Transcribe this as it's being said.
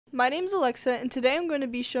My name's Alexa, and today I'm going to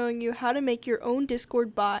be showing you how to make your own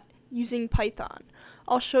Discord bot using Python.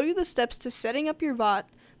 I'll show you the steps to setting up your bot,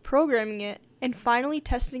 programming it, and finally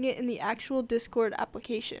testing it in the actual Discord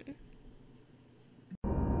application.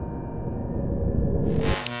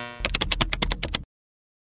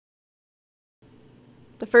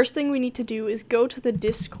 The first thing we need to do is go to the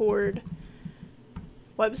Discord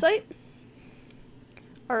website.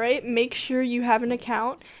 Alright, make sure you have an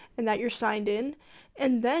account and that you're signed in.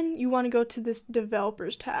 And then you want to go to this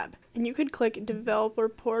Developers tab, and you could click Developer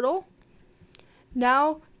Portal.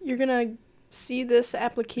 Now you're going to see this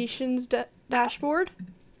applications dashboard.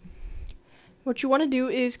 What you want to do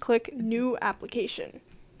is click New Application.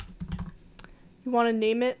 You want to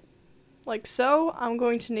name it like so. I'm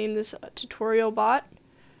going to name this a tutorial bot.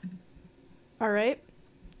 Alright,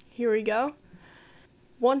 here we go.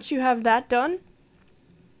 Once you have that done,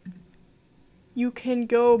 you can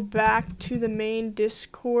go back to the main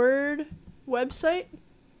Discord website.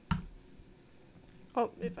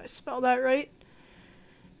 Oh, if I spell that right.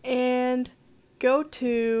 And go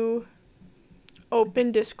to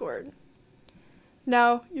Open Discord.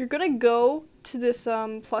 Now, you're going to go to this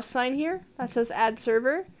plus sign here that says Add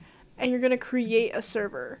Server, and you're going to create a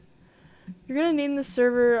server. You're going to name the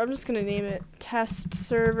server, I'm just going to name it Test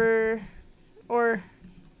Server or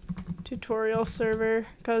Tutorial Server,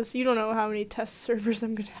 because you don't know how many test servers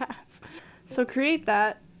I'm going to have. So create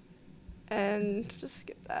that, and just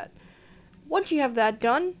skip that. Once you have that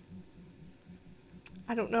done,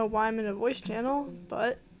 I don't know why I'm in a voice channel,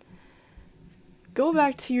 but go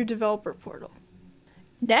back to your developer portal.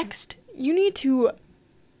 Next, you need to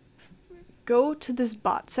go to this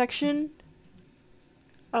bot section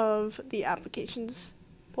of the applications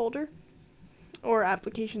folder or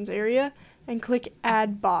applications area and click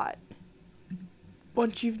Add Bot.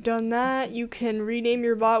 Once you've done that, you can rename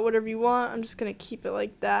your bot whatever you want. I'm just going to keep it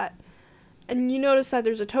like that. And you notice that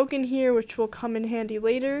there's a token here which will come in handy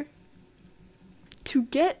later. To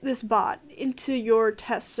get this bot into your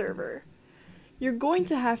test server, you're going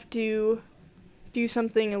to have to do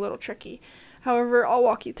something a little tricky. However, I'll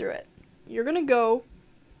walk you through it. You're going to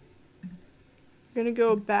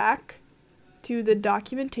go back to the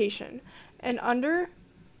documentation, and under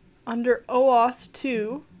OAuth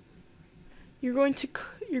 2, you're going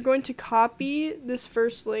to copy this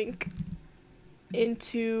first link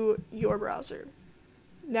into your browser.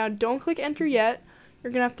 Now, don't click enter yet.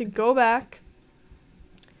 You're going to have to go back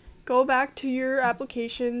to your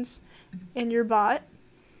applications and your bot,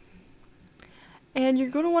 and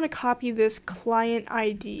you're going to want to copy this client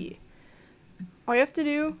ID. All you have to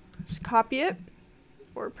do is copy it,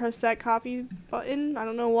 or press that copy button. I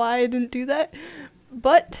don't know why I didn't do that,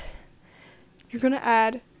 but you're going to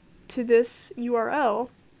add to this URL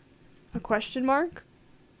a question mark,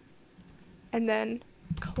 and then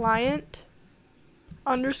client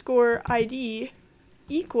underscore ID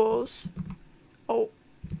equals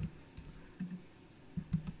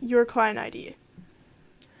your client ID.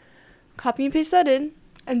 Copy and paste that in,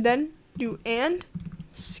 and then do and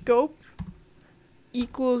scope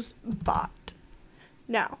equals bot.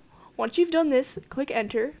 Now, once you've done this, click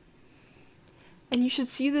enter, and you should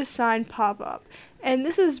see this sign pop up. And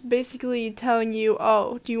this is basically telling you,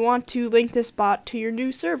 oh, do you want to link this bot to your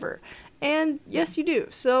new server? And yes, you do.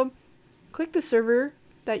 So click the server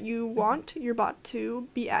that you want your bot to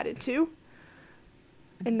be added to,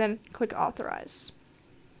 and then click authorize.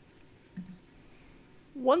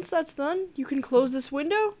 Once that's done, you can close this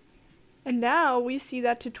window, and now we see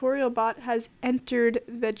that tutorial bot has entered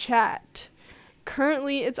the chat.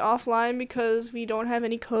 Currently, it's offline because we don't have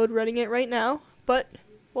any code running it right now, but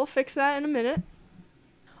we'll fix that in a minute.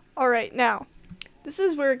 Alright, now, this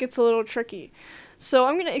is where it gets a little tricky. So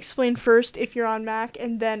I'm going to explain first if you're on Mac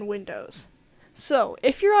and then Windows. So,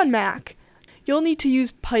 if you're on Mac, you'll need to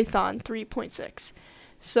use Python 3.6.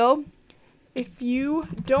 So, if you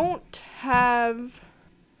don't have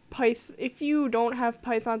Python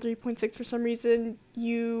 3.6 for some reason,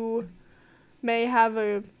 you may have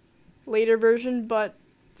a later version, but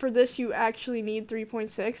for this you actually need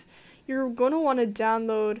 3.6. You're going to want to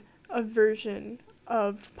download a version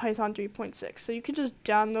of Python 3.6. So you can just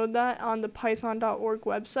download that on the python.org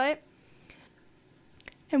website.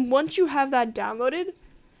 And once you have that downloaded,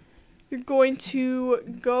 you're going to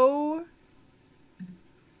go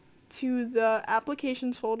to the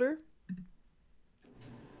applications folder.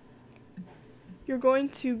 You're going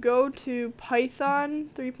to go to Python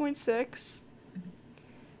 3.6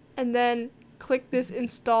 and then click this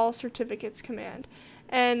install certificates command.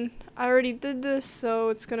 And I already did this, so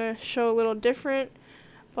it's going to show a little different,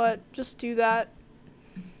 but just do that.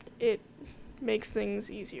 It makes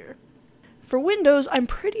things easier. for Windows, I'm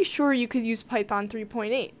pretty sure you could use Python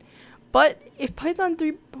 3.8. But if Python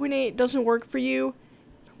 3.8 doesn't work for you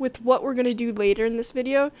with what we're going to do later in this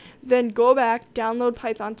video, then go back, download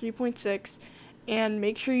Python 3.6, and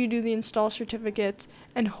make sure you do the install certificates,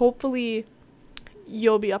 and hopefully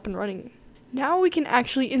you'll be up and running. Now we can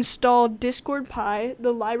actually install Discord Pi,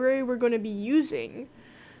 the library we're going to be using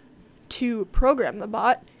to program the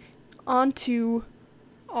bot, onto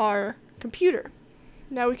our computer.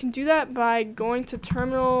 Now we can do that by going to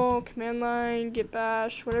terminal, command line, git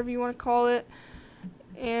bash, whatever you want to call it,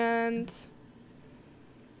 and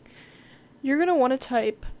you're going to want to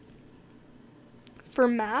type, for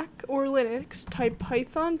Mac or Linux, type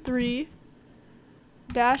python 3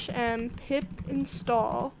 -m pip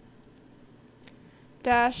install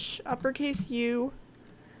 -U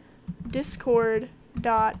discord.py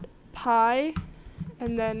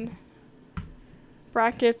and then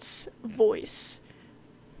brackets voice.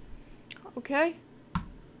 Okay,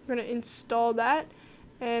 we're going to install that,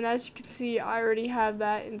 and as you can see, I already have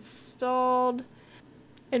that installed.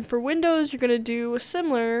 And for Windows, you're going to do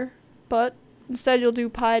similar, but instead you'll do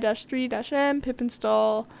pi-3-m pip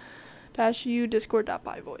install -U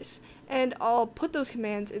discord.py voice, and I'll put those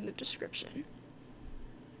commands in the description.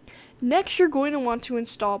 Next, you're going to want to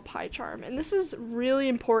install PyCharm, and this is really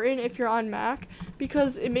important if you're on Mac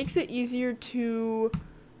because it makes it easier to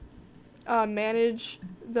manage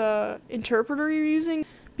the interpreter you're using,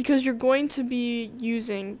 because you're going to be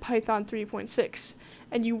using Python 3.6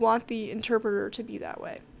 and you want the interpreter to be that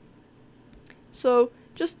way. So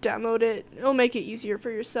just download it. It'll make it easier for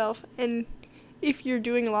yourself, and if you're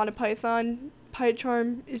doing a lot of Python,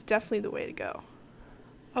 PyCharm is definitely the way to go.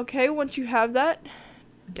 Okay, once you have that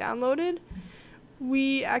downloaded,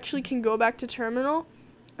 we actually can go back to terminal,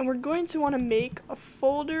 and we're going to want to make a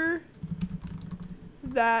folder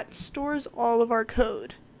that stores all of our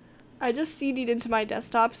code. I just CD'd into my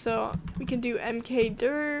desktop, so we can do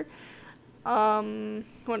mkdir,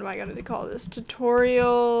 what am I going to call this,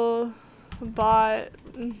 tutorial bot,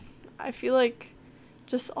 I feel like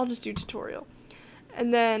I'll just do tutorial,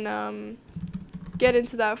 and then get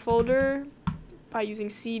into that folder by using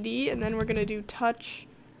cd, and then we're going to do touch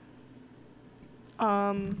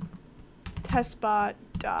testbot.py.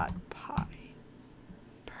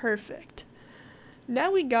 Perfect.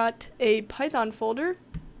 Now we got a Python folder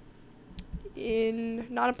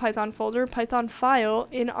not a Python folder, Python file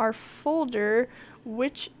in our folder,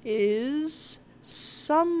 which is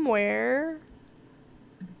somewhere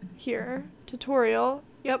here, tutorial.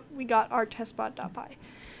 Yep, we got our testbot.py.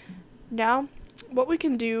 Now, what we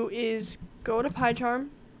can do is go to PyCharm.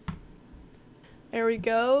 There we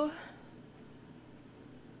go.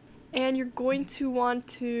 And you're going to want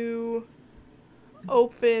to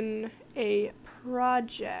open a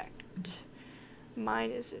project.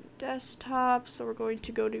 Mine is in desktop, so we're going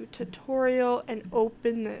to go to tutorial and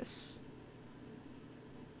open this.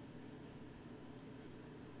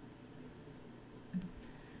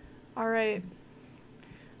 Alright,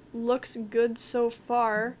 looks good so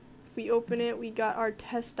far. If we open it, we got our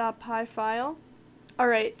test.py file.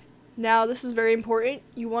 Alright, now this is very important.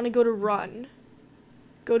 You want to go to run.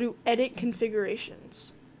 Go to edit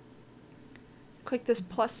configurations. Click this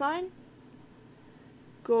plus sign.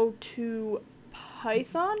 Go to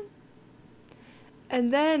Python.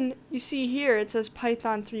 And then you see here it says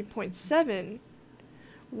Python 3.7.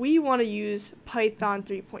 We want to use Python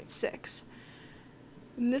 3.6.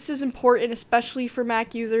 And this is important, especially for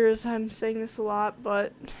Mac users. I'm saying this a lot,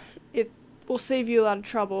 but it will save you a lot of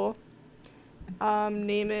trouble.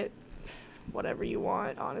 Name it whatever you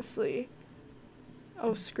want, honestly.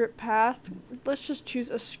 Oh, script path. Let's just choose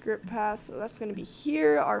a script path. So that's going to be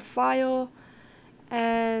here, our file.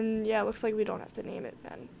 And yeah, it looks like we don't have to name it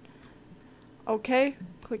then. Okay,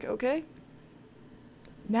 click OK.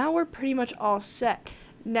 Now we're pretty much all set.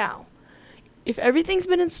 Now, if everything's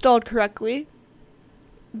been installed correctly,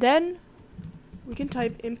 then we can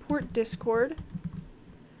type import Discord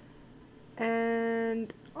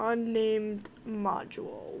and unnamed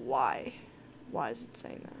module. Why is it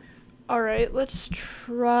saying that? Alright, let's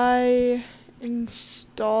try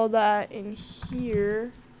install that in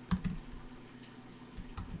here.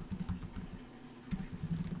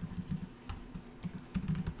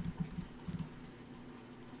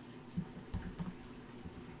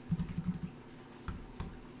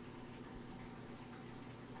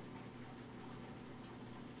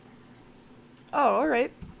 Oh,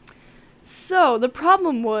 alright. So, the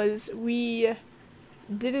problem was we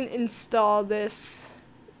didn't install this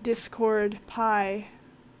Discord Pi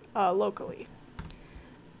locally.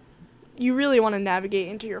 You really want to navigate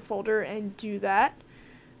into your folder and do that.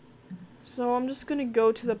 So I'm just going to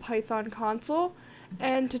go to the Python console,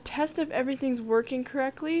 and to test if everything's working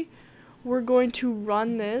correctly, we're going to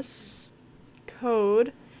run this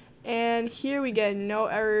code, and here we get no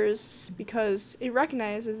errors because it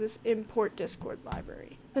recognizes this import Discord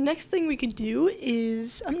library. The next thing we could do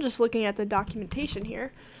is, I'm just looking at the documentation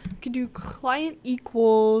here, we could do client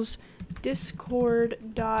equals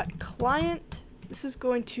discord.client. This is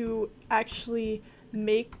going to actually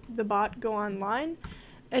make the bot go online.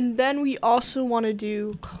 And then we also want to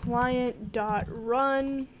do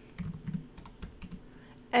client.run,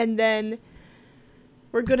 and then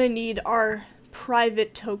we're going to need our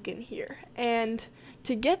private token here. And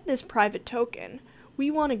to get this private token, we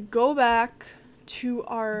want to go back to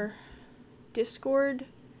our Discord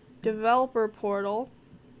developer portal,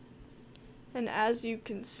 and as you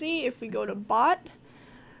can see, if we go to bot,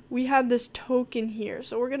 we have this token here.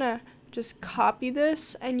 So we're going to just copy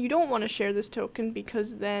this, and you don't want to share this token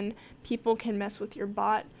because then people can mess with your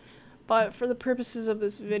bot. But for the purposes of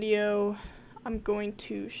this video, I'm going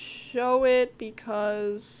to show it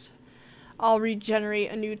because I'll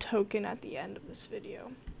regenerate a new token at the end of this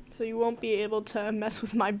video. So you won't be able to mess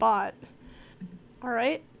with my bot.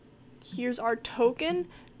 Alright, here's our token,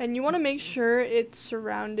 and you want to make sure it's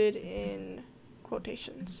surrounded in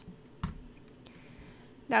quotations.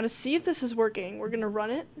 Now to see if this is working, we're going to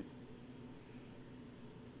run it.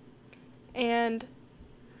 And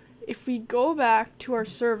if we go back to our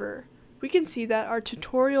server, we can see that our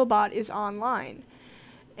tutorial bot is online.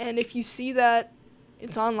 And if you see that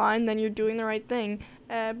it's online, then you're doing the right thing.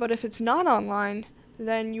 But if it's not online,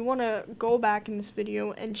 then you want to go back in this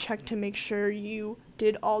video and check to make sure you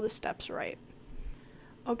did all the steps right.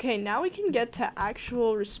 Okay, now we can get to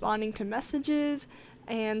actual responding to messages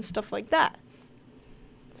and stuff like that.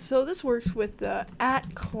 So this works with the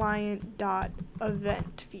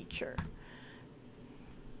 @client.event feature.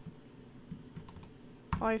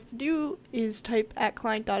 All you have to do is type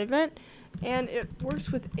 @client.event, and it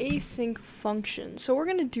works with async function. So we're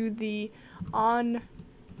going to do the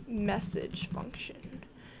onMessage function.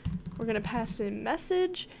 We're going to pass in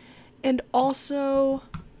message, and also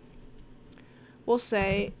we'll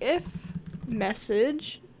say if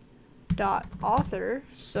message.author,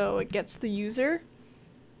 so it gets the user,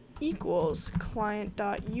 equals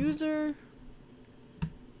client.user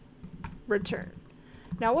return.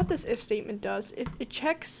 Now what this if statement does, it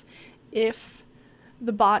checks if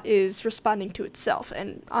the bot is responding to itself,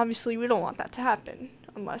 and obviously we don't want that to happen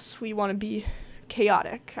unless we want to be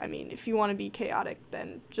chaotic. I mean, if you want to be chaotic,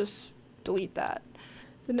 then just delete that.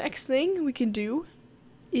 The next thing we can do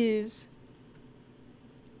is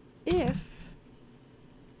if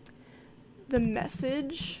the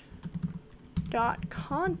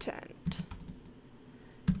message.content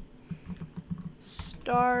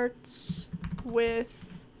starts with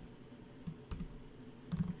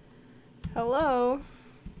hello,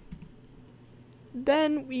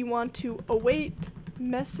 then we want to await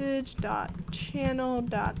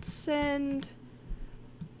message.channel.send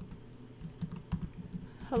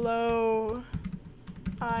hello,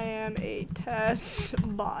 I am a test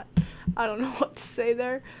bot. I don't know what to say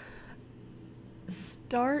there.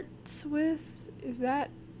 Starts with, is that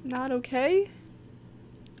not okay?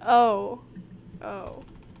 Oh,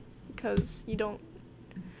 because you don't,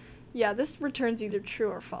 yeah, this returns either true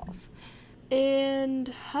or false. And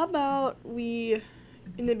how about we,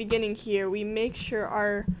 in the beginning here, we make sure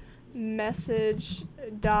our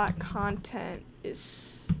message.content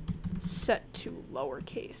is set to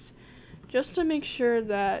lowercase, just to make sure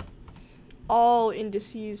that all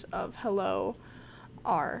indices of hello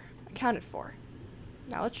are accounted for.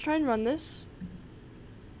 Now let's try and run this.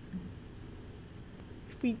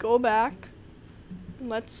 If we go back and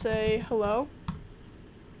let's say hello,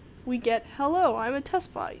 we get hello, I'm a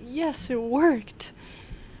test bot. Yes, it worked.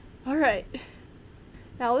 Alright.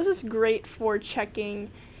 Now this is great for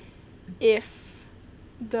checking if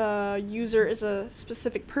the user is a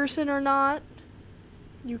specific person or not.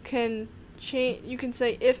 You can say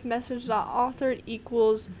if message.author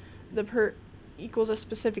equals equals a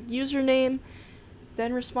specific username,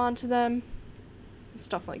 then respond to them and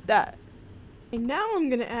stuff like that. And now I'm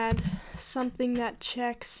gonna add something that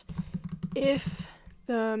checks if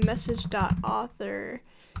the message.author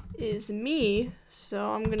is me.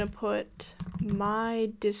 So I'm gonna put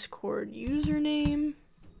my Discord username.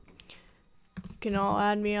 You can all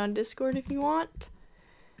add me on Discord if you want.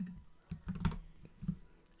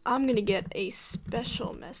 I'm gonna get a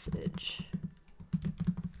special message.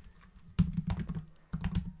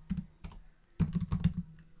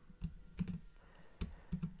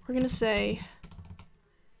 We're gonna say,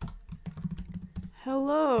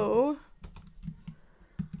 hello,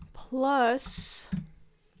 plus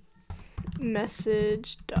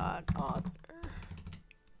message.author.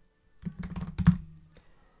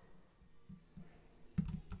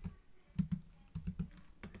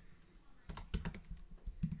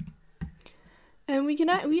 And we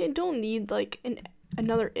don't need like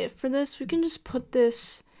another if for this. We can just put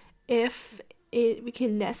this if we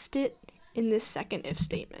can nest it in this second if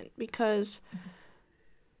statement, because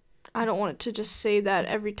I don't want it to just say that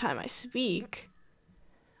every time I speak.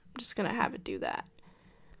 I'm just gonna have it do that.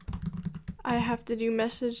 I have to do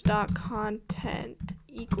message.content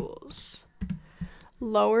equals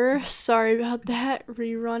lower. Sorry about that.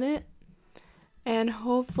 Rerun it, and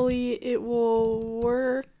hopefully it will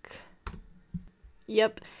work.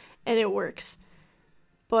 Yep, and it works.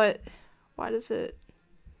 But why does it?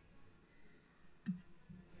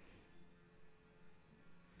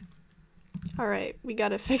 Alright, we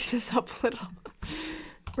gotta fix this up a little.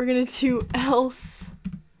 We're gonna do else.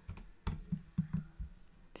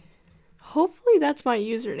 Hopefully that's my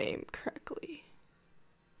username correctly.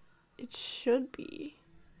 It should be.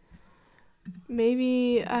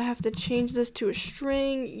 Maybe I have to change this to a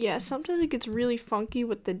string. Yeah, sometimes it gets really funky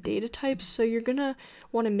with the data types, so you're gonna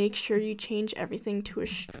want to make sure you change everything to a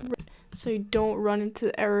string so you don't run into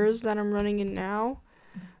the errors that I'm running into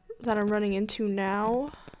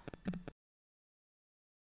now.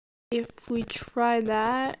 If we try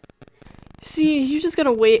that, see, you just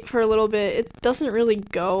gotta wait for a little bit. It doesn't really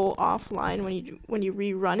go offline when you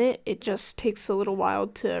rerun it. It just takes a little while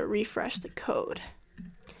to refresh the code.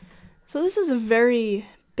 So this is a very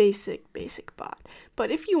basic bot. But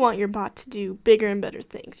if you want your bot to do bigger and better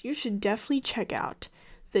things, you should definitely check out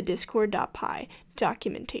the discord.py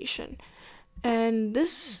documentation. And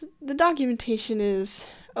the documentation is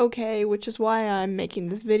okay, which is why I'm making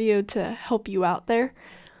this video to help you out there.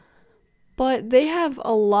 But they have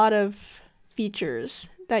a lot of features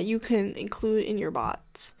that you can include in your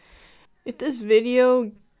bots. If this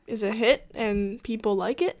video is a hit and people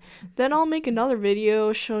like it, then I'll make another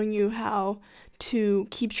video showing you how to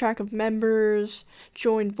keep track of members,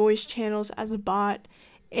 join voice channels as a bot,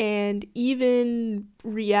 and even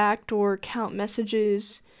react or count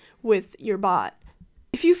messages with your bot.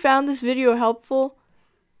 If you found this video helpful,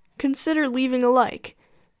 consider leaving a like.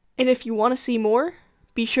 And if you want to see more,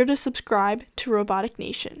 be sure to subscribe to Robotic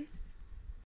Nation.